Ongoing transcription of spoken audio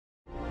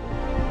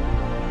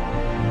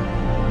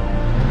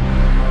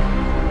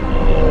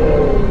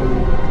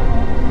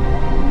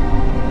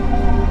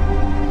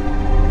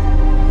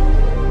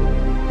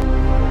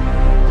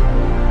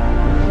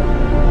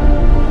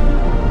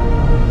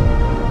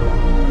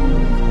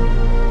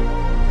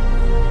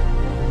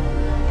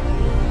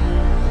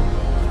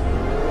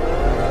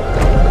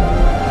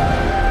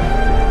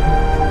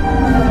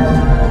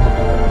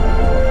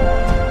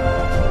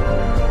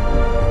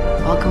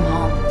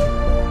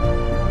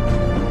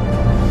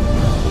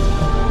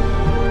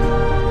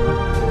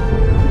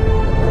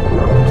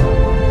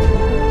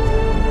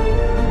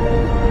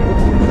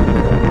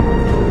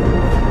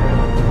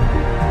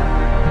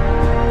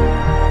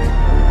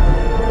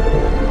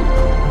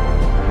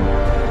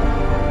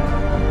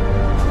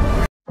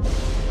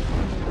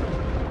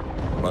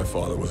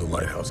father was a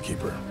lighthouse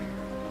keeper.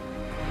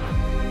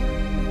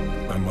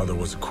 My mother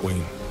was a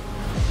queen.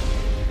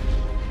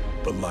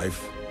 But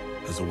life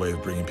has a way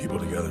of bringing people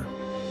together.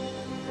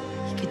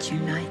 We could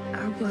unite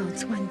our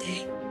worlds one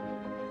day.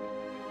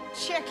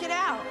 Check it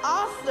out.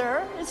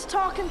 Arthur is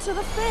talking to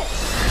the fish.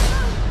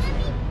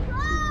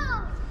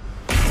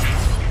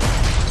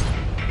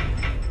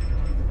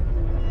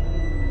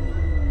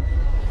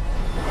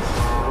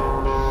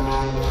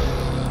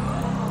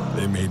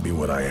 They made me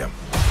what I am.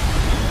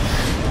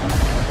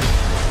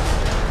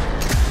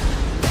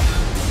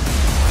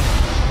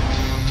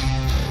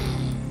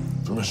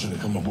 Permission to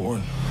come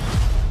aboard.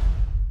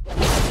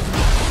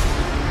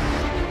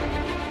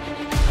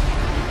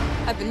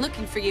 I've been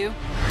looking for you.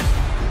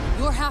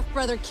 Your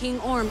half-brother, King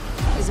Orm,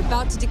 is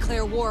about to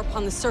declare war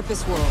upon the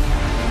surface world.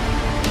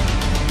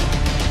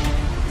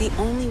 The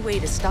only way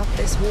to stop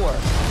this war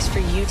is for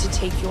you to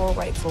take your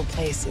rightful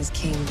place as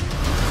king.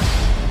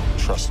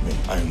 Trust me,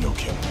 I am no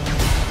king.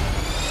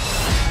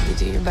 You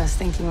do your best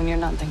thinking when you're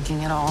not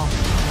thinking at all.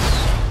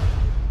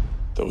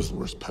 That was the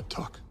worst pep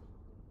talk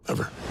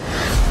ever.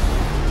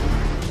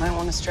 Might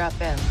want to strap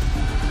in.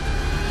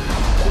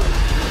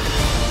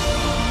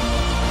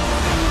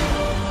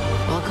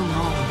 Welcome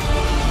home.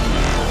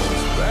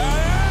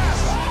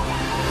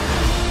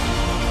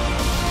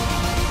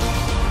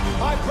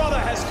 My brother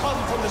has come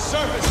from the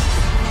surface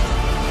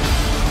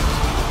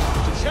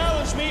to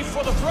challenge me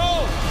for the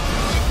throne.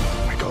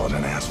 I call it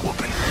an ass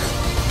whooping.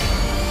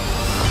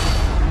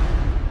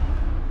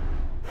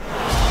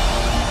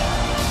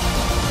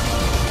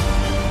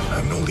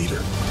 I'm no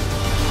leader.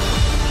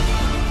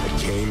 I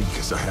came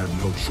because I had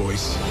no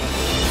choice.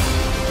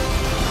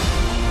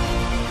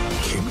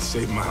 I came to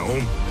save my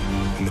home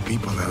and the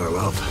people that I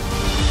love.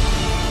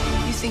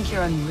 You think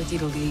you're unworthy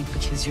to lead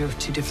because you're of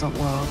two different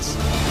worlds.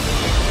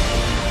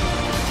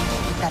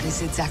 But that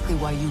is exactly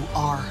why you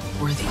are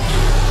worthy.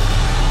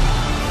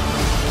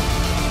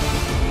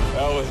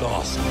 That was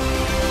awesome.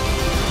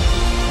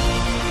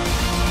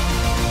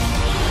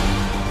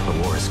 The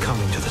war is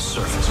coming to the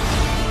surface,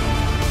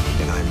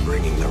 and I'm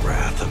bringing the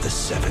wrath of the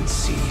seven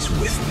seas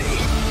with me.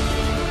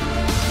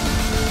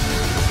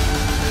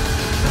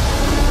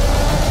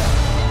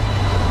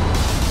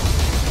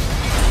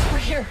 We're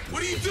here.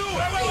 What are you doing?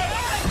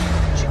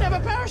 Wait. She never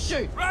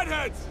parachute.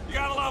 Redheads! You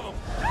gotta love them.